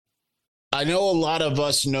I know a lot of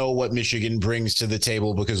us know what Michigan brings to the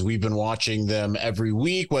table because we've been watching them every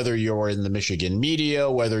week, whether you're in the Michigan media,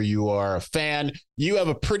 whether you are a fan, you have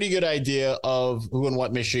a pretty good idea of who and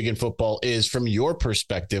what Michigan football is from your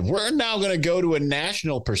perspective. We're now going to go to a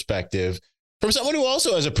national perspective from someone who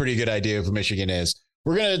also has a pretty good idea of who Michigan is.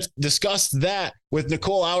 We're going to discuss that with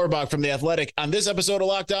Nicole Auerbach from The Athletic on this episode of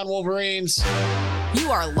Locked On Wolverines. You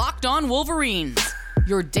are Locked On Wolverines,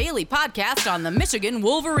 your daily podcast on the Michigan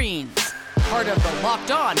Wolverines. Part of the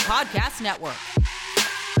Locked On Podcast Network.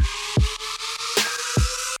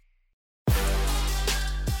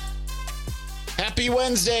 Happy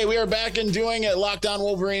Wednesday. We are back and doing it. Locked On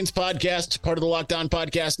Wolverines podcast, part of the Locked On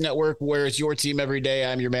Podcast Network, where it's your team every day.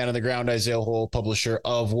 I'm your man on the ground, Isaiah Hole, publisher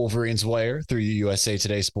of Wolverines Wire through USA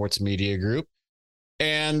Today Sports Media Group.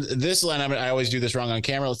 And this line, I always do this wrong on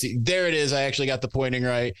camera. Let's see. There it is. I actually got the pointing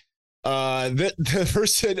right. The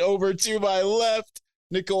person over to my left,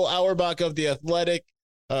 Nicole Auerbach of The Athletic.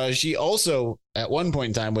 She also, at one point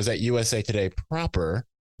in time, was at USA Today proper,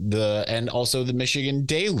 and also the Michigan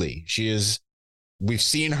Daily. We've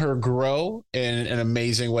seen her grow in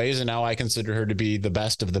amazing ways, and now I consider her to be the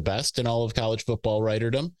best of the best in all of college football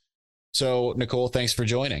writerdom. So, Nicole, thanks for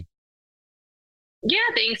joining. Yeah,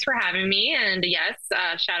 thanks for having me. And yes,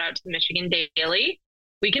 shout out to the Michigan Daily.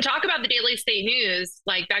 We can talk about the Daily State News,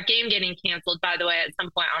 like that game getting canceled, by the way, at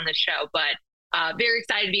some point on the show, but very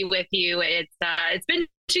excited to be with you. It's been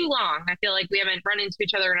too long. I feel like we haven't run into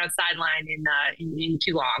each other on a sideline in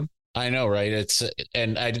too long. I know, right?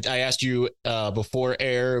 I asked you before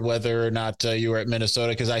air whether or not you were at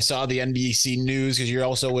Minnesota because I saw the NBC News because you're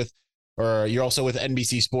also with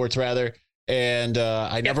NBC Sports rather, and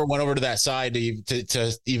I never went over to that side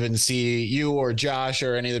to even see you or Josh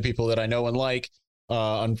or any of the people that I know and like.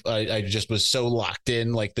 I just was so locked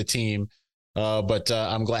in like the team. But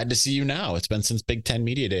I'm glad to see you now. It's been since Big Ten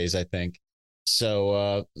Media Days, I think.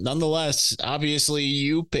 So nonetheless, obviously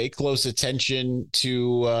you pay close attention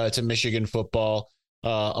to Michigan football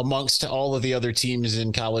amongst all of the other teams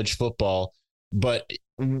in college football. But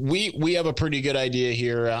we have a pretty good idea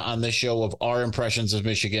here on this show of our impressions of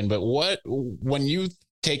Michigan. But when you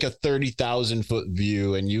take a 30,000 foot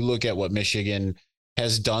view and you look at what Michigan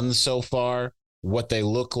has done so far, what they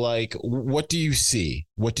look like, what do you see?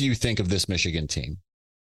 What do you think of this Michigan team?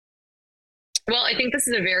 Well, I think this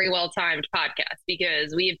is a very well-timed podcast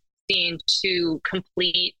because we've seen two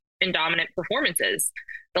complete and dominant performances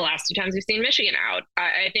the last two times we've seen Michigan out.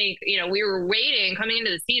 I think, we were coming into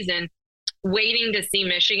the season, waiting to see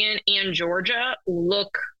Michigan and Georgia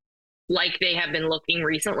look like they have been looking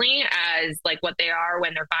recently as like what they are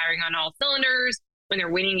when they're firing on all cylinders, when they're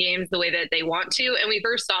winning games the way that they want to. And we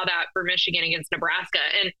first saw that for Michigan against Nebraska.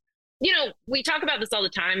 And, we talk about this all the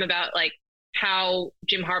time about like how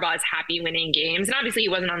Jim Harbaugh is happy winning games. And obviously he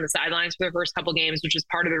wasn't on the sidelines for the first couple games, which is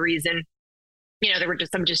part of the reason, there were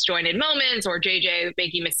just some disjointed moments or JJ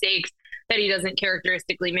making mistakes that he doesn't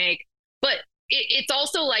characteristically make. But it's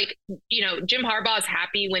also like, Jim Harbaugh is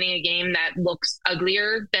happy winning a game that looks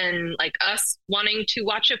uglier than like us wanting to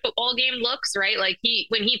watch a football game looks, right? Like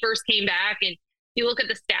when he first came back and you look at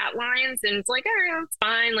the stat lines and it's like, it's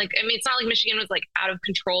fine. Like, I mean, it's not like Michigan was like out of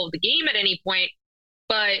control of the game at any point,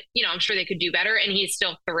 but, I'm sure they could do better. And he's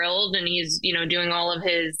still thrilled and he's, doing all of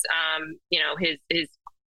his,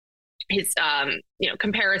 his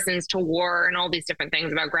comparisons to war and all these different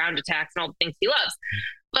things about ground attacks and all the things he loves.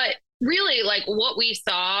 But really, like what we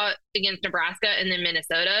saw against Nebraska and then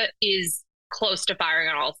Minnesota is close to firing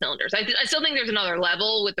on all cylinders. I still think there's another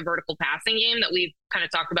level with the vertical passing game that we've kind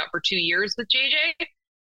of talked about for 2 years with JJ,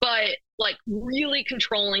 but like really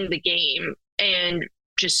controlling the game and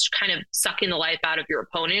just kind of sucking the life out of your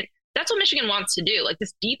opponent. That's what Michigan wants to do. Like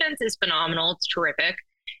this defense is phenomenal. It's terrific.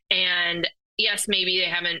 And yes, maybe they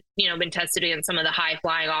haven't, been tested against some of the high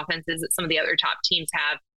flying offenses that some of the other top teams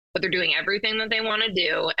have, but they're doing everything that they want to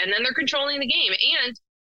do. And then they're controlling the game. And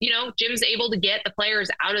Jim's able to get the players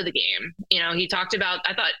out of the game. He talked about,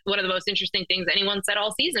 I thought one of the most interesting things anyone said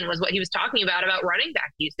all season was what he was talking about running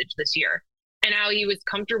back usage this year and how he was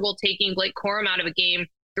comfortable taking Blake Corum out of a game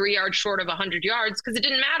 3 yards short of 100 yards because it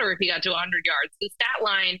didn't matter if he got to 100 yards. The stat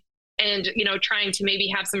line and, trying to maybe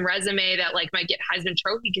have some resume that like might get Heisman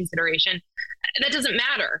Trophy consideration, that doesn't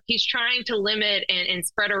matter. He's trying to limit and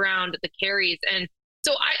spread around the carries. And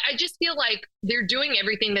so I just feel like they're doing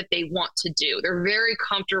everything that they want to do. They're very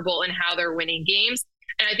comfortable in how they're winning games.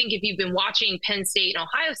 And I think if you've been watching Penn State and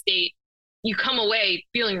Ohio State, you come away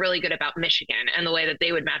feeling really good about Michigan and the way that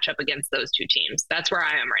they would match up against those two teams. That's where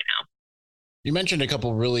I am right now. You mentioned a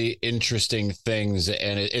couple really interesting things,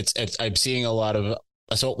 and it's I'm seeing a lot of.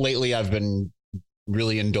 So lately, I've been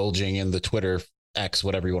really indulging in the Twitter X,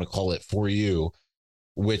 whatever you want to call it, for you,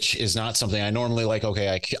 which is not something I normally like.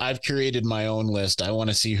 Okay, I've curated my own list. I want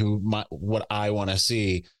to see what I want to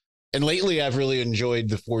see. And lately, I've really enjoyed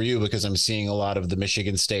the For You because I'm seeing a lot of the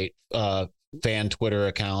Michigan State fan Twitter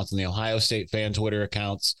accounts and the Ohio State fan Twitter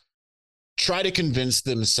accounts try to convince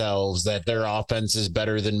themselves that their offense is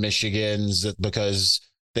better than Michigan's because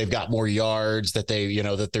they've got more yards, that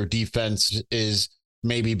that their defense is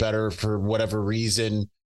maybe better for whatever reason.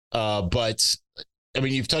 But I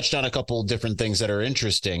mean, you've touched on a couple different things that are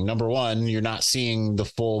interesting. Number one, you're not seeing the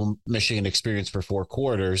full Michigan experience for 4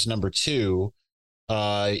 quarters. Number two,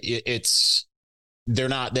 they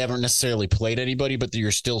haven't necessarily played anybody, but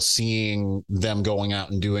you're still seeing them going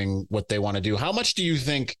out and doing what they want to do. How much do you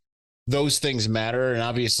think those things matter? And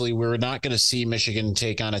obviously we're not going to see Michigan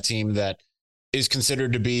take on a team that is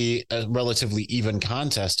considered to be a relatively even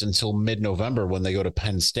contest until mid-November when they go to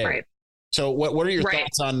Penn State. Right. So what are your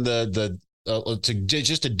thoughts on to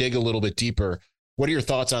dig a little bit deeper? What are your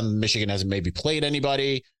thoughts on Michigan hasn't maybe played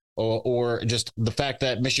anybody? Or just the fact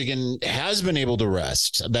that Michigan has been able to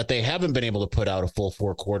rest, that they haven't been able to put out a full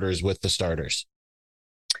 4 quarters with the starters?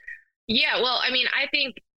 Yeah, well, I mean, I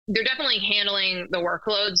think they're definitely handling the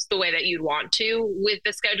workloads the way that you'd want to with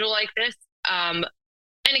the schedule like this. And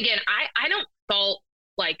again, I don't fault,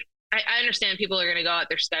 like, I understand people are going to go at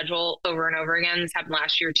their schedule over and over again. This happened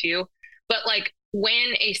last year too. But like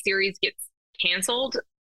when a series gets canceled,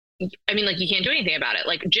 I mean, like, you can't do anything about it.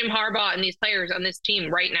 Like Jim Harbaugh and these players on this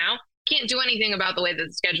team right now can't do anything about the way that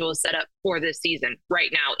the schedule is set up for this season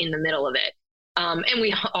right now in the middle of it. And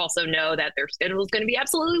we also know that their schedule is going to be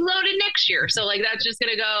absolutely loaded next year. So like, that's just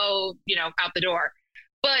going to go, out the door.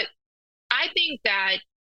 But I think that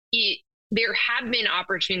there have been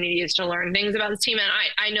opportunities to learn things about this team. And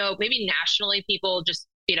I know maybe nationally people just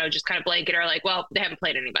kind of blanket are like, well, they haven't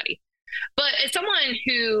played anybody. But as someone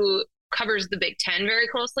who covers the Big Ten very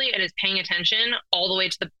closely and is paying attention all the way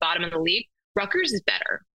to the bottom of the league, Rutgers is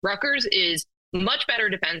better. Rutgers is much better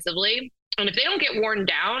defensively. And if they don't get worn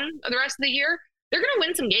down the rest of the year, they're going to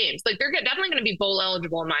win some games. Like, they're definitely going to be bowl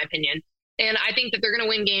eligible, in my opinion. And I think that they're going to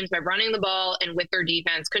win games by running the ball and with their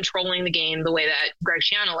defense, controlling the game the way that Greg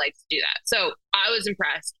Schiano likes to do that. So I was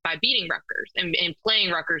impressed by beating Rutgers and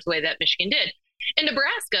playing Rutgers the way that Michigan did. And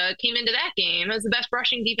Nebraska came into that game as the best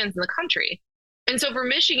rushing defense in the country. And so for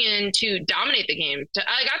Michigan to dominate the game,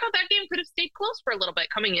 I thought that game could have stayed close for a little bit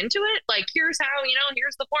coming into it. Like, here's how,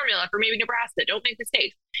 here's the formula for maybe Nebraska. Don't make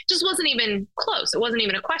mistakes. It just wasn't even close. It wasn't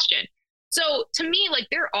even a question. So to me, like,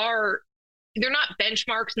 they're not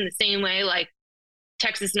benchmarks in the same way like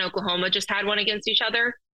Texas and Oklahoma just had one against each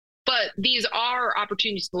other. But these are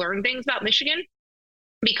opportunities to learn things about Michigan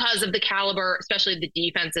because of the caliber, especially the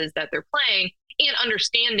defenses that they're playing, and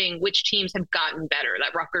understanding which teams have gotten better.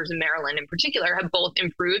 That Rutgers and Maryland in particular have both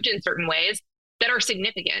improved in certain ways that are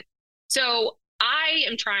significant. So I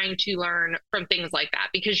am trying to learn from things like that,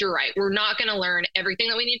 because you're right. We're not going to learn everything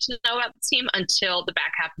that we need to know about this team until the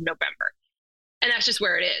back half of November. And that's just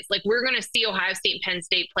where it is. Like, we're going to see Ohio State and Penn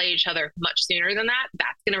State play each other much sooner than that.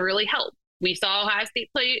 That's going to really help. We saw Ohio State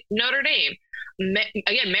play Notre Dame.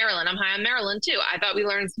 Again, Maryland. I'm high on Maryland too. I thought we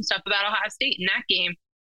learned some stuff about Ohio State in that game.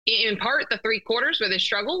 In part, the 3 quarters where they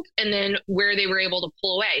struggled, and then where they were able to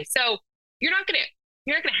pull away. So you're not going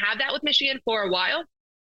to have that with Michigan for a while.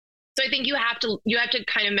 So I think you have to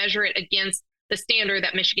kind of measure it against the standard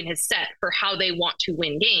that Michigan has set for how they want to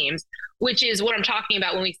win games, which is what I'm talking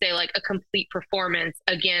about when we say like a complete performance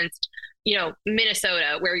against,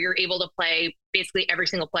 Minnesota, where you're able to play basically every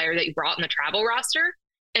single player that you brought in the travel roster.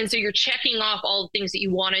 And so you're checking off all the things that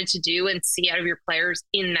you wanted to do and see out of your players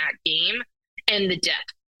in that game, and the depth.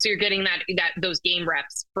 So you're getting those game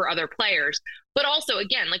reps for other players. But also,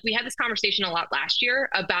 again, like, we had this conversation a lot last year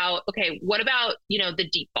about, okay, what about, the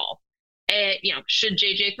deep ball? Should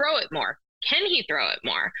JJ throw it more? Can he throw it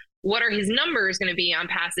more? What are his numbers going to be on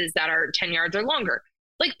passes that are 10 yards or longer?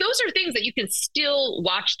 Like, those are things that you can still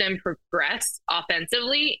watch them progress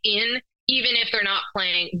offensively in, even if they're not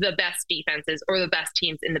playing the best defenses or the best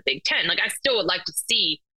teams in the Big Ten. Like, I still would like to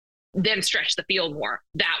see them stretch the field more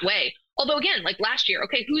that way. Although, again, like last year,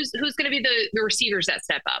 okay, who's going to be the receivers that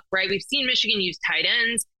step up, right? We've seen Michigan use tight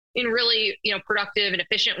ends in really, productive and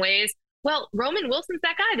efficient ways. Well, Roman Wilson's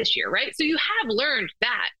that guy this year, right? So you have learned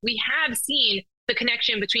that. We have seen the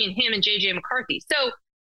connection between him and JJ McCarthy. So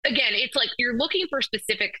again, it's like you're looking for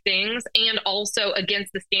specific things, and also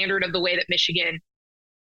against the standard of the way that Michigan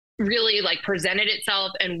really like presented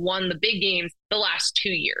itself and won the big games the last 2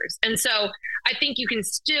 years. And so I think you can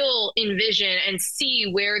still envision and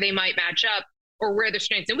see where they might match up, or where their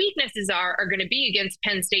strengths and weaknesses are going to be against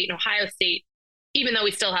Penn State and Ohio State, even though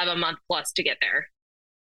we still have a month plus to get there.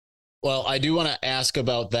 Well, I do want to ask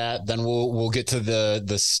about that. Then we'll get to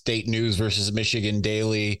the state news versus Michigan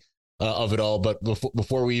Daily of it all. But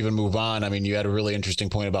before we even move on, I mean, you had a really interesting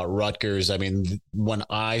point about Rutgers. I mean, when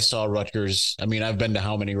I saw Rutgers, I mean, I've been to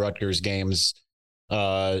how many Rutgers games,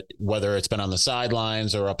 whether it's been on the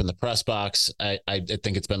sidelines or up in the press box. I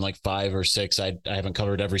think it's been like 5 or 6. I haven't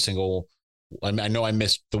covered every single. I know I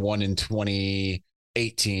missed the one in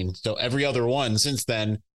 2018. So every other one since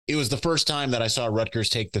then. It was the first time that I saw Rutgers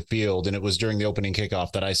take the field, and it was during the opening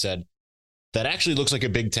kickoff that I said, that actually looks like a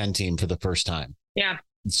Big Ten team for the first time. Yeah.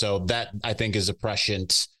 So that, I think, is a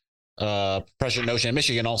prescient notion. And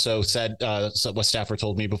Michigan also said, what Stafford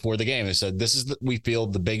told me before the game, he said, this is, we feel,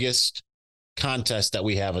 the biggest contest that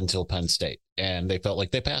we have until Penn State. And they felt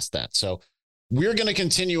like they passed that. So we're going to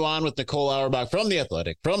continue on with Nicole Auerbach from The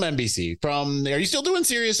Athletic, from NBC, are you still doing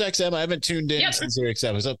Sirius XM? I haven't tuned in since Sirius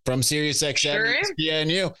XM. Is it from Sirius XM? Sure.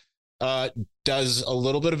 ESPNU. Does a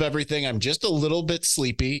little bit of everything. I'm just a little bit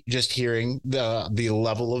sleepy just hearing the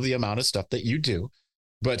level of the amount of stuff that you do.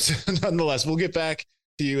 But nonetheless, we'll get back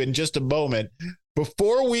to you in just a moment.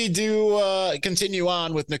 Before we do continue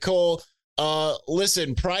on with Nicole,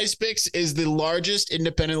 listen, PrizePicks is the largest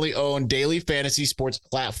independently owned daily fantasy sports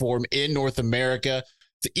platform in North America.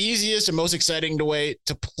 It's the easiest and most exciting way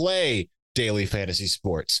to play daily fantasy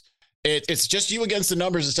sports. It's just you against the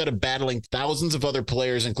numbers instead of battling thousands of other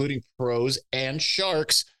players, including pros and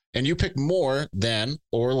sharks, and you pick more than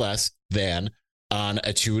or less than on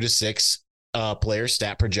a 2 to 6 player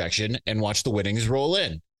stat projection and watch the winnings roll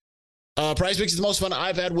in. PrizePicks is the most fun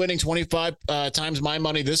I've had, winning 25 times my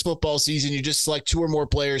money this football season. You just select 2 or more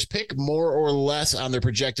players, pick more or less on their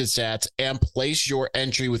projected stats, and place your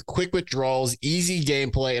entry with quick withdrawals, easy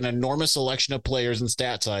gameplay, and enormous selection of players and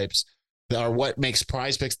stat types that are what makes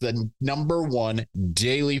PrizePicks the #1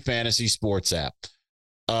 daily fantasy sports app.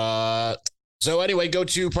 So anyway, go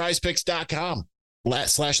to prizepicks.com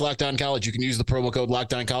 /LockedOnCollege. You can use the promo code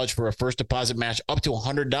LockedOnCollege for a first deposit match up to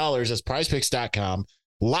 $100. That's prizepicks.com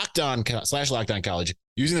 /LockedOnCollege,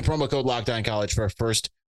 using the promo code LockedOnCollege for a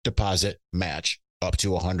first deposit match up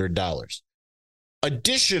to $100.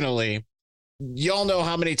 Additionally, y'all know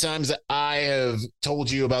how many times that I have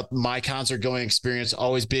told you about my concert going experience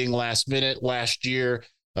always being last minute. Last year,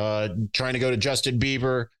 trying to go to Justin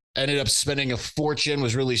Bieber, ended up spending a fortune,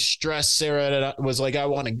 was really stressed. Sarah was like, I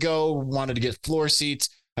want to go, wanted to get floor seats.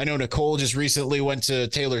 I know Nicole just recently went to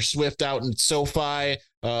Taylor Swift out in SoFi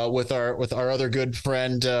with our other good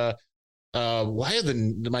friend. I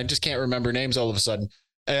just can't remember names all of a sudden.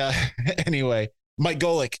 Anyway, Mike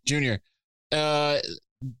Golick Jr.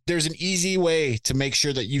 There's an easy way to make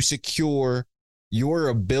sure that you secure your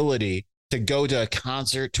ability to go to a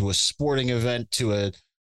concert, to a sporting event, to a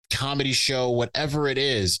comedy show, whatever it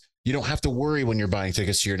is. You don't have to worry when you're buying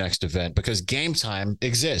tickets to your next event because Game Time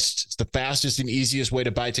exists. It's the fastest and easiest way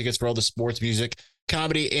to buy tickets for all the sports, music,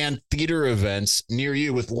 comedy, and theater events near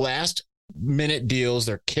you with last-minute deals.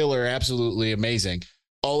 They're killer, absolutely amazing.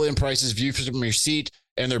 All-in prices viewed from your seat,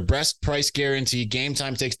 and their best price guarantee. Game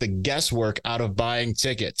Time takes the guesswork out of buying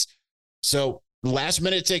tickets. So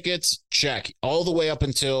last-minute tickets, check, all the way up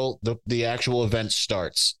until the actual event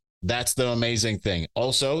starts. That's the amazing thing.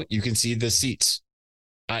 Also, you can see the seats.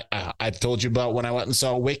 I told you about when I went and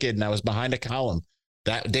saw Wicked and I was behind a column.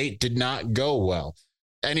 That date did not go well.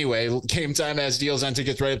 Anyway, Game Time has deals on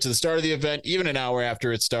tickets right up to the start of the event, even an hour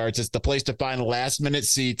after it starts. It's the place to find last-minute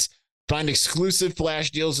seats, find exclusive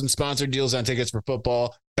flash deals and sponsored deals on tickets for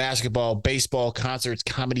football, basketball, baseball, concerts,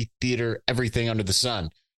 comedy, theater, everything under the sun.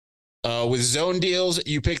 With zone deals,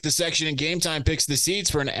 you pick the section and Game Time picks the seats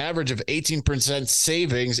for an average of 18%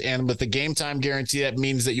 savings. And with the Game Time guarantee, that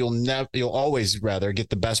means that you'll always get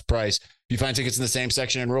the best price. If you find tickets in the same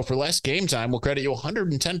section and row for less, Game Time will credit you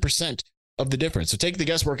 110% of the difference. So take the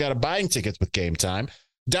guesswork out of buying tickets with Game Time.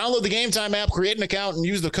 Download the Game Time app, create an account, and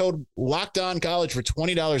use the code LockedOnCollege for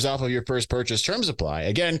 $20 off of your first purchase. Terms apply.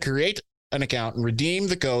 Again, create an account and redeem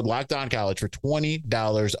the code LockedOnCollege for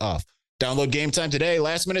 $20 off. Download Game Time today.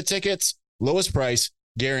 Last minute tickets, lowest price,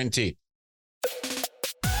 guaranteed.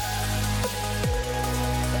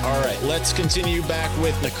 All right, let's continue back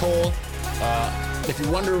with Nicole. If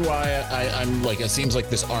you wonder why I'm like, it seems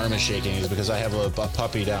like this arm is shaking, is because I have a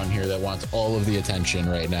puppy down here that wants all of the attention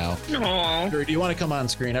right now. Aww. Zuri, do you want to come on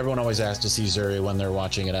screen? Everyone always asks to see Zuri when they're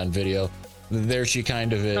watching it on video. There she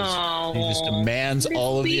kind of is. Aww. She just demands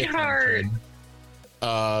all of the attention.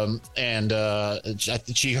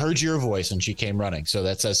 She heard your voice and she came running. So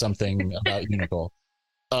that says something about you, Nicole.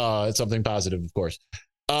 It's something positive, of course.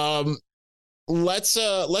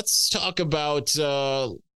 Let's talk about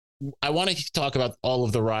I want to talk about all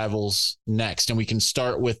of the rivals next, and we can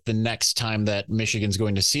start with the next time that Michigan's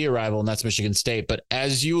going to see a rival, and that's Michigan State. But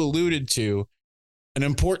as you alluded to, an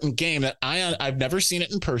important game that I've never seen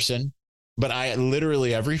it in person, but I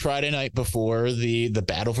literally every Friday night before the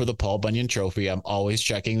battle for the Paul Bunyan Trophy, I'm always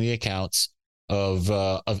checking the accounts of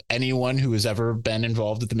anyone who has ever been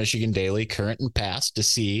involved with the Michigan Daily, current and past, to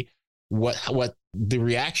see what the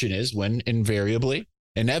reaction is when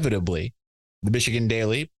inevitably, the Michigan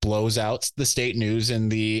Daily blows out the state news in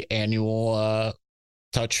the annual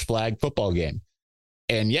touch flag football game.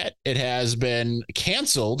 And yet it has been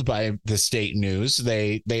canceled by the state news.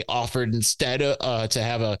 They offered instead to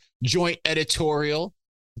have a joint editorial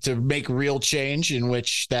to make real change, in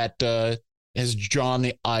which that has drawn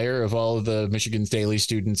the ire of all of the Michigan Daily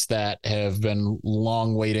students that have been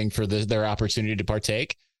long waiting for their opportunity to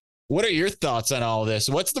partake. What are your thoughts on all of this?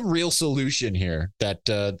 What's the real solution here? That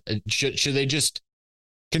should they just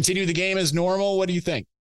continue the game as normal? What do you think?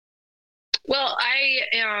 Well,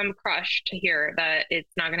 I am crushed to hear that it's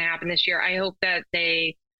not going to happen this year. I hope that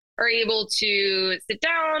they are able to sit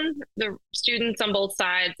down, the students on both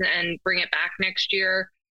sides, and bring it back next year.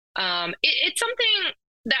 It's something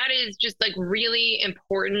that is just like really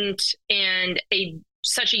important and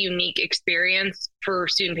such a unique experience for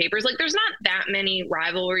student papers. Like, there's not that many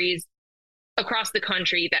rivalries across the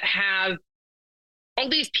country that have all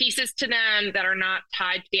these pieces to them that are not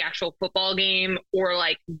tied to the actual football game or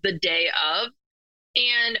like the day of.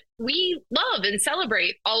 And we love and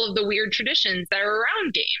celebrate all of the weird traditions that are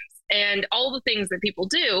around games and all the things that people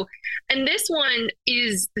do. And this one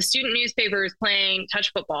is the student newspapers playing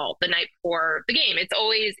touch football the night before the game. It's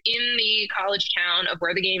always in the college town of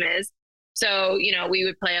where the game is. So, we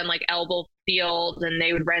would play on like Elbow Field, and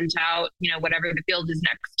they would rent out, whatever the field is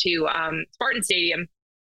next to Spartan Stadium.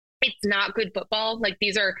 It's not good football. Like,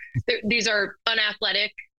 these are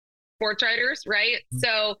unathletic sports writers, right?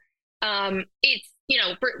 So it's,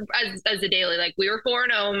 as a Daily, like, we were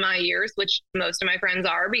 4-0 in my years, which most of my friends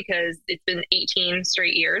are, because it's been 18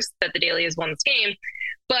 straight years that the Daily has won this game.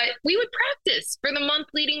 But we would practice for the month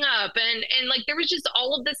leading up, and like, there was just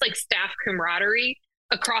all of this like staff camaraderie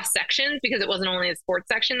across sections, because it wasn't only the sports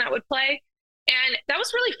section that would play. And that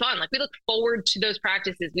was really fun. Like, we looked forward to those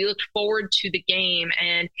practices. We looked forward to the game,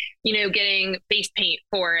 and, getting face paint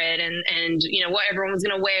for it, and what everyone was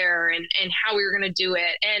going to wear, and how we were going to do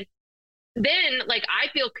it. And then, like, I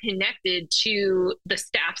feel connected to the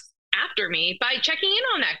staffs after me by checking in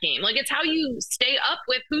on that game. Like, it's how you stay up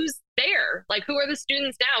with who's there. Like, who are the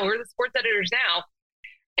students now? Who are the sports editors now?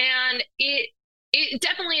 And it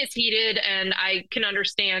definitely is heated, and I can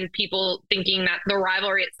understand people thinking that the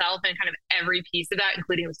rivalry itself and kind of every piece of that,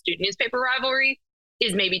 including the student newspaper rivalry,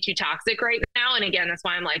 is maybe too toxic right now. And again, that's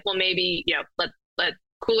why I'm like, well, maybe, let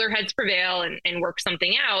cooler heads prevail and work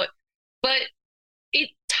something out. But it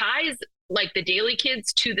ties like the Daily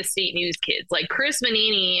kids to the state news kids. Like, Chris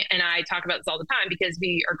Manini and I talk about this all the time because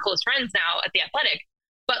we are close friends now at the Athletic.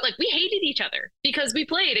 But like, we hated each other because we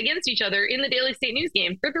played against each other in the Daily State News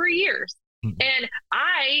game for 3 years. And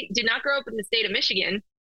I did not grow up in the state of Michigan,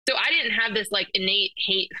 so I didn't have this like innate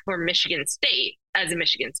hate for Michigan State as a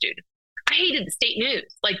Michigan student. I hated the state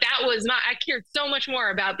news. Like, I cared so much more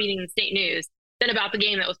about beating the state news than about the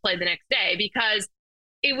game that was played the next day, because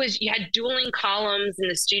you had dueling columns in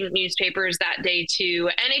the student newspapers that day too.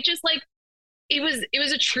 And it just like, it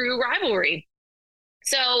was a true rivalry.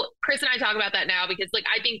 So Chris and I talk about that now because like,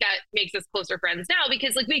 I think that makes us closer friends now,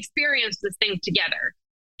 because like, we experienced this thing together.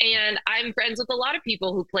 And I'm friends with a lot of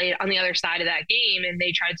people who played on the other side of that game, and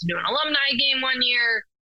they tried to do an alumni game one year.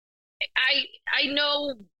 I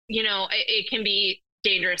know, it can be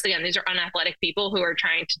dangerous. Again, these are unathletic people who are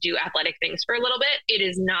trying to do athletic things for a little bit. It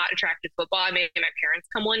is not attractive football. I made my parents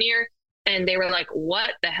come one year, and they were like,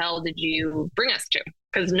 what the hell did you bring us to?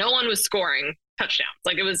 Because no one was scoring touchdowns.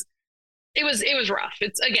 Like, it was rough.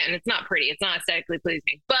 It's not pretty. It's not aesthetically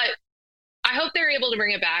pleasing, but I hope they're able to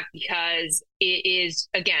bring it back, because it is,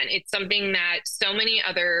 again, it's something that so many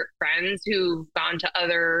other friends who've gone to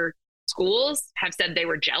other schools have said they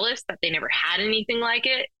were jealous that they never had anything like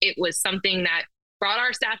it. It was something that brought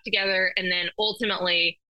our staff together, and then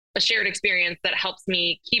ultimately a shared experience that helps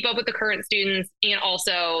me keep up with the current students and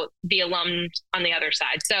also the alums on the other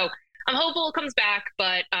side. So I'm hopeful it comes back,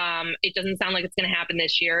 but it doesn't sound like it's going to happen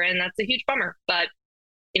this year, and that's a huge bummer. But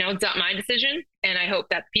it's not my decision. And I hope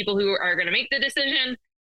that people who are going to make the decision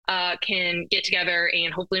can get together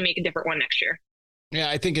and hopefully make a different one next year. Yeah,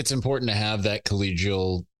 I think it's important to have that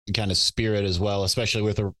collegial kind of spirit as well, especially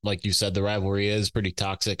with, like you said, the rivalry is pretty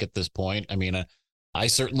toxic at this point. I mean, I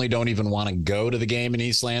certainly don't even want to go to the game in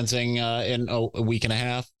East Lansing in a week and a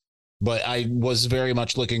half. but I was very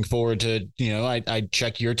much looking forward to, I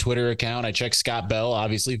check your Twitter account. I check Scott Bell,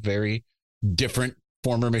 obviously very different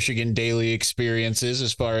former Michigan daily experiences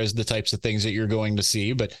as far as the types of things that you're going to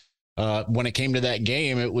see. But when it came to that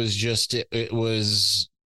game, it was just it was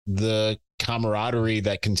the camaraderie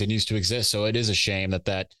that continues to exist. So it is a shame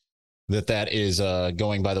that is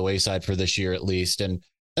going by the wayside for this year, at least. And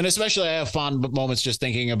especially I have fond moments just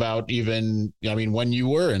thinking about when you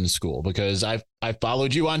were in school, because I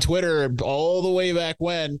followed you on Twitter all the way back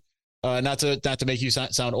when, not to make you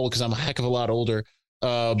sound old, because I'm a heck of a lot older.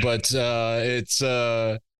 But it's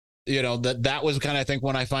that was kind of, I think,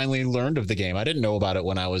 when I finally learned of the game. I didn't know about it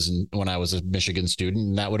when I was a Michigan student,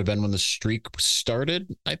 and that would have been when the streak started,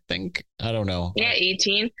 I think. I don't know. Yeah,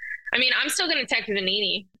 18. I mean, I'm still going to text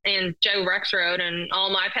Vanini and Joe Rexroad and all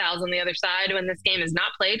my pals on the other side when this game is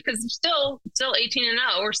not played, because still 18-0.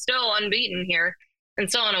 We're still unbeaten here and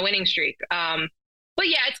still on a winning streak. But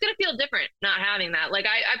yeah, it's going to feel different not having that. Like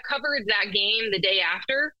I've covered that game the day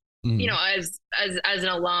after, as an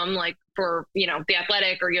alum, like for, The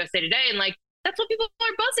Athletic or USA Today. And like, that's what people are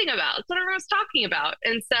buzzing about. That's what everyone's talking about.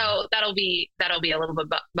 And so that'll be a little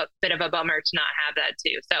bit of a bummer to not have that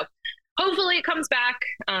too. So hopefully it comes back.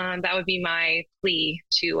 That would be my plea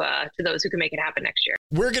to those who can make it happen next year.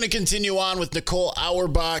 We're going to continue on with Nicole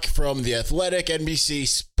Auerbach from The Athletic, NBC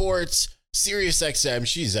Sports, SiriusXM.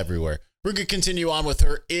 She's everywhere. We're going to continue on with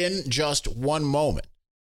her in just one moment.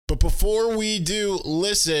 But before we do,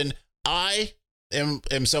 listen, I am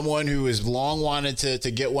someone who has long wanted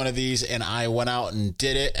to get one of these, and I went out and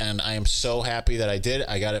did it, and I am so happy that I did.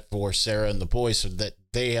 I got it for Sarah and the boys so that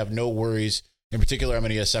they have no worries. In particular, I'm going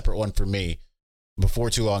to get a separate one for me before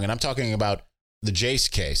too long, and I'm talking about the Jace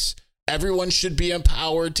case. Everyone should be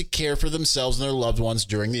empowered to care for themselves and their loved ones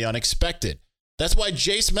during the unexpected. That's why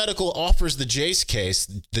Jace Medical offers the Jace case.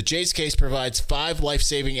 The Jace case provides 5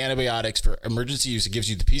 life-saving antibiotics for emergency use. It gives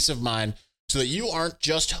you the peace of mind so that you aren't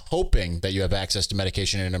just hoping that you have access to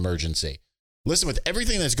medication in an emergency. Listen, with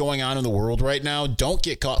everything that's going on in the world right now, don't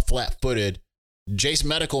get caught flat-footed. Jace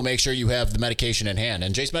Medical makes sure you have the medication in hand.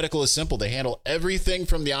 And Jace Medical is simple. They handle everything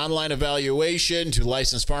from the online evaluation to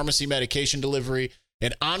licensed pharmacy medication delivery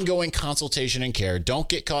and ongoing consultation and care. Don't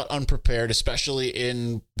get caught unprepared, especially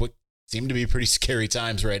in what seem to be pretty scary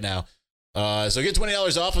times right now. So get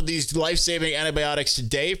 $20 off of these life-saving antibiotics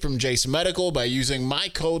today from Jace Medical by using my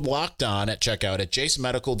code LOCKEDON at checkout at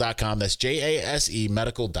jacemedical.com. That's JASE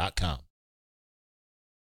medical.com.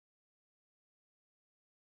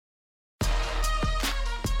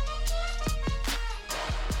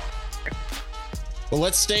 Well,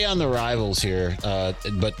 let's stay on the rivals here,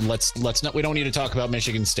 but let's not. We don't need to talk about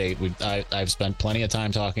Michigan State. I've spent plenty of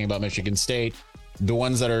time talking about Michigan State. The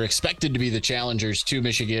ones that are expected to be the challengers to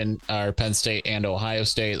Michigan are Penn State and Ohio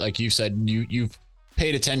State. Like you said, you've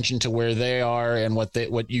paid attention to where they are and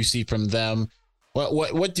what you see from them.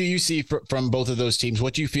 What do you see from both of those teams?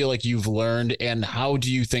 What do you feel like you've learned, and how do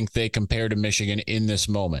you think they compare to Michigan in this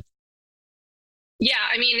moment? Yeah,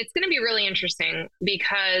 I mean, it's going to be really interesting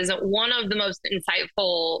because one of the most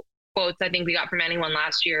insightful quotes I think we got from anyone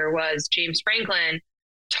last year was James Franklin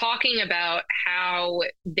talking about how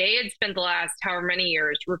they had spent the last however many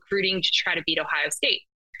years recruiting to try to beat Ohio State.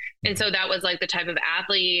 And so that was like the type of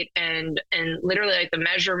athlete and literally like the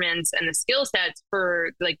measurements and the skill sets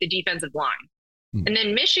for like the defensive line. And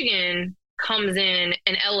then Michigan comes in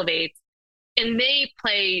and elevates, and they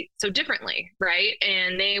play so differently, right?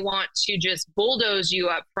 And they want to just bulldoze you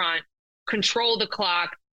up front, control the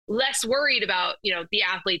clock, less worried about, the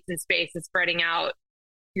athletes in space and spreading out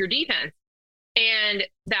your defense. And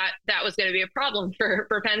that was going to be a problem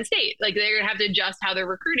for Penn State. Like they're going to have to adjust how they're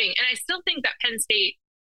recruiting. And I still think that Penn State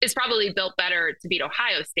is probably built better to beat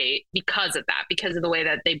Ohio State because of that, because of the way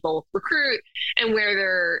that they both recruit and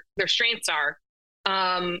where their strengths are.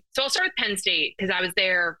 So I'll start with Penn State because I was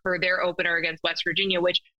there for their opener against West Virginia,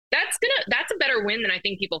 which that's a better win than I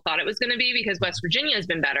think people thought it was going to be, because West Virginia has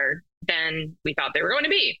been better than we thought they were going to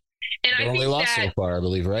be. And I think lost so far, I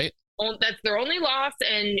believe, right? That's their only loss,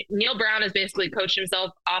 and Neil Brown has basically coached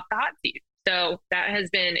himself off the hot seat. So that has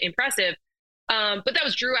been impressive. But that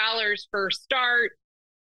was Drew Aller's first start,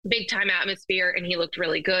 big time atmosphere, and he looked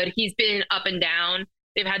really good. He's been up and down.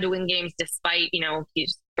 They've had to win games despite,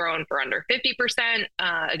 he's thrown for under 50%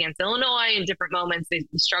 against Illinois in different moments. They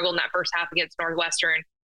struggled in that first half against Northwestern.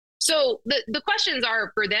 So the questions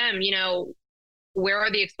are for them, where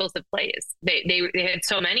are the explosive plays? They had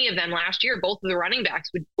so many of them last year. Both of the running backs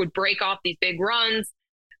would break off these big runs.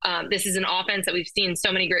 This is an offense that we've seen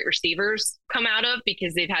so many great receivers come out of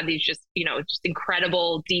because they've had these just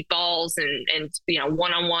incredible deep balls and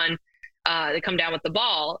one-on-one They come down with the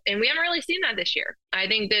ball, and we haven't really seen that this year. I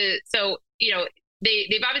think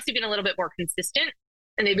they've obviously been a little bit more consistent,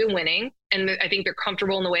 and they've been winning, and I think they're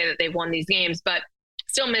comfortable in the way that they've won these games, but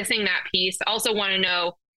still missing that piece. I also want to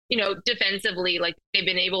know, defensively, like they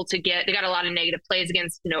got a lot of negative plays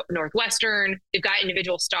against Northwestern. They've got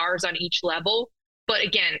individual stars on each level. But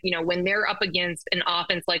again, when they're up against an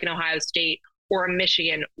offense like an Ohio State or a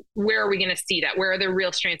Michigan, where are we going to see that? Where are their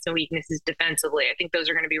real strengths and weaknesses defensively? I think those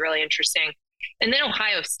are going to be really interesting. And then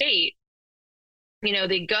Ohio State,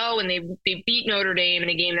 they go and they beat Notre Dame in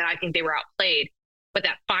a game that I think they were outplayed. But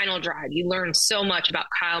that final drive, you learn so much about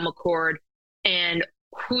Kyle McCord and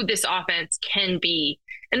who this offense can be.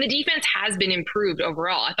 And the defense has been improved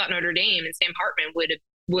overall. I thought Notre Dame and Sam Hartman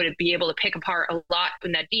would be able to pick apart a lot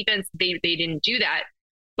in that defense. They didn't do that.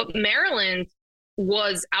 But Maryland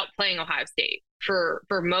was outplaying Ohio State for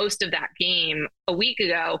most of that game a week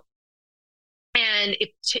ago. And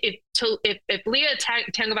if Leah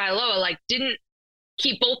Tagovailoa like didn't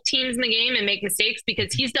keep both teams in the game and make mistakes,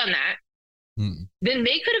 because he's done that, then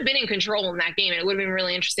they could have been in control in that game. And it would have been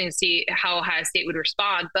really interesting to see how Ohio State would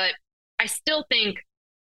respond. But I still think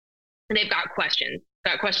they've got questions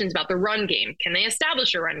about the run game. Can they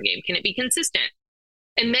establish a run game? Can it be consistent?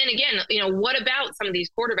 And then again, what about some of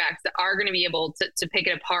these quarterbacks that are going to be able to pick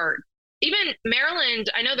it apart? Even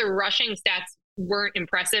Maryland, I know the rushing stats weren't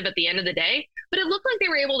impressive at the end of the day, but it looked like they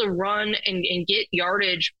were able to run and get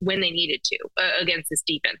yardage when they needed to against this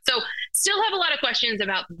defense. So still have a lot of questions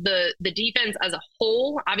about the defense as a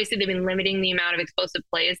whole. Obviously, they've been limiting the amount of explosive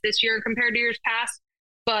plays this year compared to years past.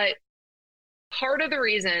 But part of the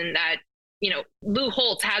reason that, Lou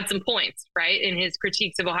Holtz had some points, right, in his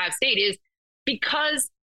critiques of Ohio State is because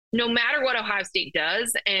no matter what Ohio State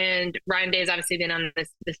does, and Ryan Day has obviously been on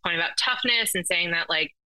this point about toughness and saying that,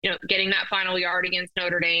 like, getting that final yard against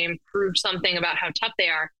Notre Dame proved something about how tough they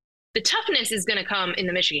are. The toughness is going to come in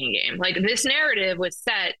the Michigan game. Like, this narrative was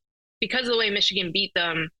set because of the way Michigan beat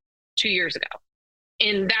them 2 years ago.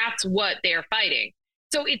 And that's what they're fighting.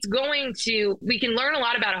 So we can learn a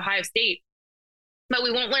lot about Ohio State, but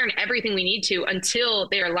we won't learn everything we need to until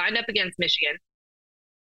they are lined up against Michigan.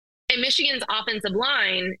 And Michigan's offensive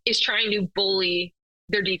line is trying to bully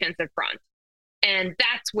their defensive front. And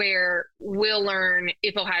that's where we'll learn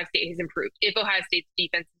if Ohio State has improved, if Ohio State's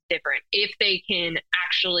defense is different, if they can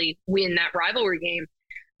actually win that rivalry game,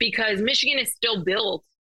 because Michigan is still built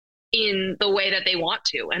in the way that they want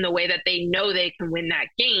to and the way that they know they can win that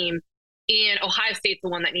game. And Ohio State's the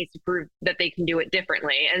one that needs to prove that they can do it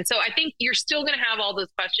differently. And so I think you're still going to have all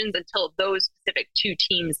those questions until those specific two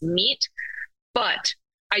teams meet. But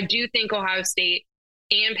I do think Ohio State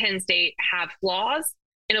and Penn State have flaws.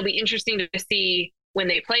 And it'll be interesting to see when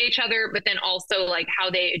they play each other, but then also like how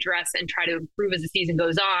they address and try to improve as the season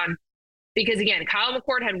goes on. Because again, Kyle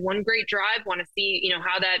McCord had one great drive. Want to see,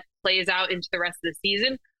 how that plays out into the rest of the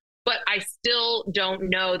season. But I still don't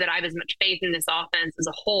know that I have as much faith in this offense as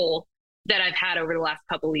a whole that I've had over the last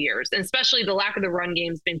couple of years. And especially the lack of the run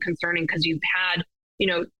game has been concerning because you've had,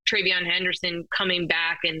 Travion Henderson coming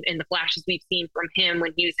back and the flashes we've seen from him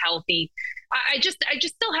when he was healthy. I just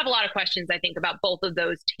still have a lot of questions, I think, about both of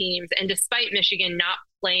those teams. And despite Michigan not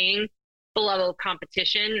playing the level of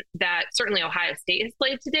competition that certainly Ohio State has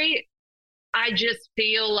played to date, I just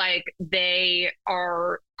feel like they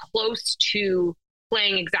are close to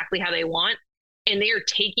playing exactly how they want. And they are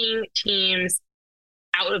taking teams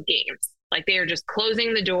out of games. Like, they are just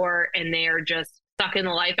closing the door and they are just sucking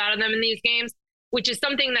the life out of them in these games, which is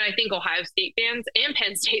something that I think Ohio State fans and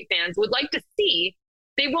Penn State fans would like to see.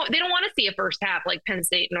 They don't want to see a first half like Penn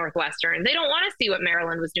State and Northwestern. They don't want to see what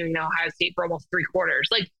Maryland was doing to Ohio State for almost 3 quarters.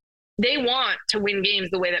 Like, they want to win games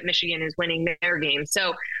the way that Michigan is winning their games.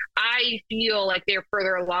 So I feel like they're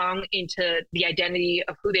further along into the identity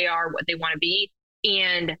of who they are, what they want to be,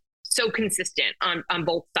 and so consistent on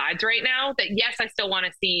both sides right now that, yes, I still want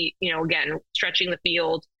to see, again, stretching the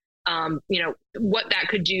field, what that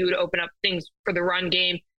could do to open up things for the run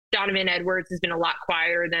game. Donovan Edwards has been a lot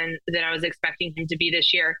quieter than I was expecting him to be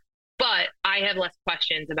this year, but I have less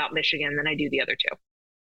questions about Michigan than I do the other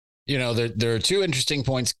two. There are 2 interesting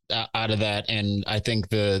points out of that. And I think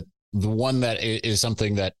the one that is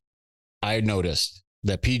something that I noticed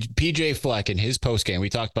that PJ Fleck in his postgame, we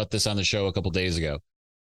talked about this on the show a couple days ago.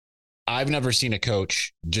 I've never seen a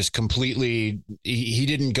coach just completely, he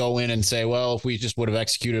didn't go in and say, well, if we just would have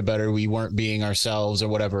executed better, we weren't being ourselves or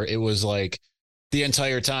whatever. It was like the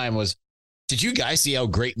entire time was, did you guys see how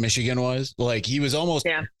great Michigan was? Like, he was almost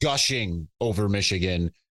gushing over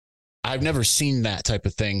Michigan. I've never seen that type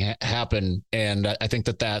of thing happen. And I think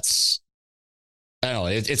that's I know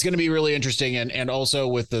it's going to be really interesting. And also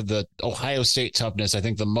with the Ohio State toughness, I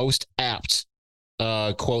think the most apt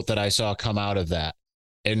quote that I saw come out of that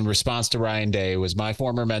in response to Ryan Day was my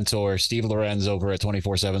former mentor, Steve Lorenz over at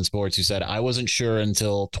 24/7 Sports, who said, I wasn't sure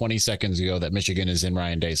until 20 seconds ago that Michigan is in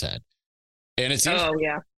Ryan Day's head. And it seems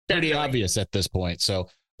pretty obvious at this point. So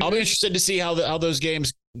I'll be interested to see how those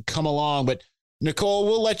games come along. But Nicole,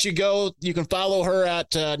 we'll let you go. You can follow her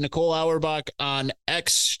at Nicole Auerbach on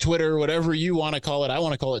X, Twitter, whatever you want to call it. I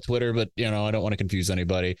want to call it Twitter, but I don't want to confuse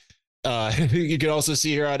anybody. You can also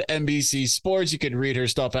see her on NBC Sports. You can read her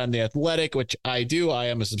stuff on The Athletic, which I do. I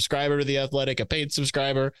am a subscriber to The Athletic, a paid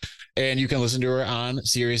subscriber. And you can listen to her on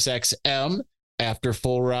SiriusXM after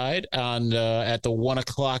Full Ride on at the 1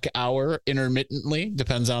 o'clock hour intermittently,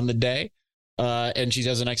 depends on the day. And she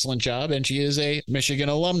does an excellent job, and she is a Michigan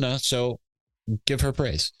alumna. So give her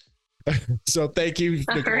praise. So thank you,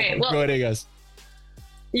 Nicole, for joining us.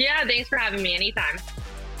 Yeah, thanks for having me anytime.